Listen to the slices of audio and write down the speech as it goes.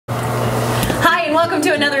and welcome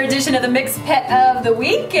to another edition of the Mixed Pet of the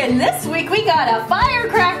Week. And this week we got a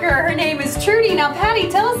firecracker. Her name is Trudie. Now, Patty,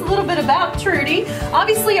 tell us a little bit about Trudie.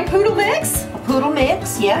 Obviously a poodle mix. A poodle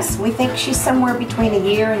mix, yes. We think she's somewhere between 1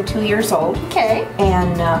 year and 2 years old. Okay.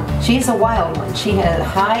 And she's a wild one. She has a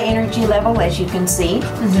high energy level, as you can see.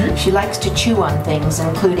 She likes to chew on things,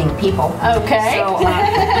 including people. Okay.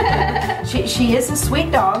 So she is a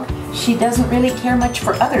sweet dog. She doesn't really care much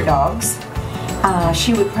for other dogs.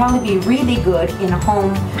 She would probably be really good in a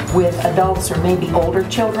home with adults or maybe older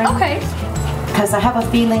children. Okay. Because I have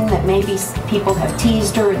a feeling that maybe people have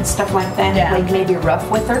teased her and stuff like that, Yeah. played maybe rough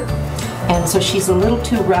with her. And so she's a little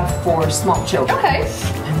too rough for small children. Okay.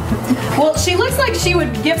 Well, she looks like she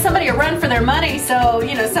would give somebody a run for their money. So,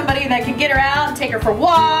 you know, somebody that can get her out and take her for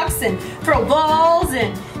walks and throw balls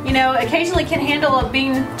and, you know, occasionally can handle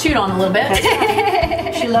being chewed on a little bit. That's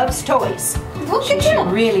right. She loves toys. Look at She you.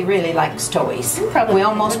 really, really likes toys. Probably We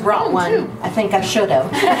almost brought one. too. I think I should have.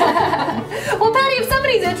 Well, Patty, if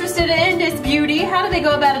somebody's interested in this beauty, how do they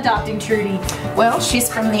go about adopting Trudie? Well, she's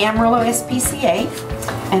from the Amarillo SPCA,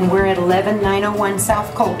 and we're at 11901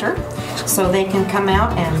 South Coulter, so they can come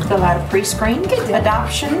out and fill out a pre-screen.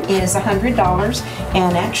 Adoption is $100,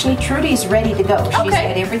 and actually Trudie's ready to go. She's Okay.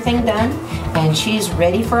 had everything done, and she's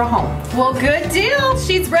ready for a home. Well, good deal.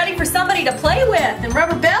 She's ready for somebody to play with and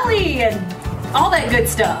rub her belly and all that good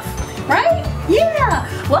stuff, right? Yeah.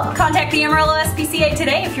 Well, contact the Amarillo SPCA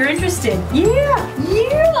today if you're interested. Yeah.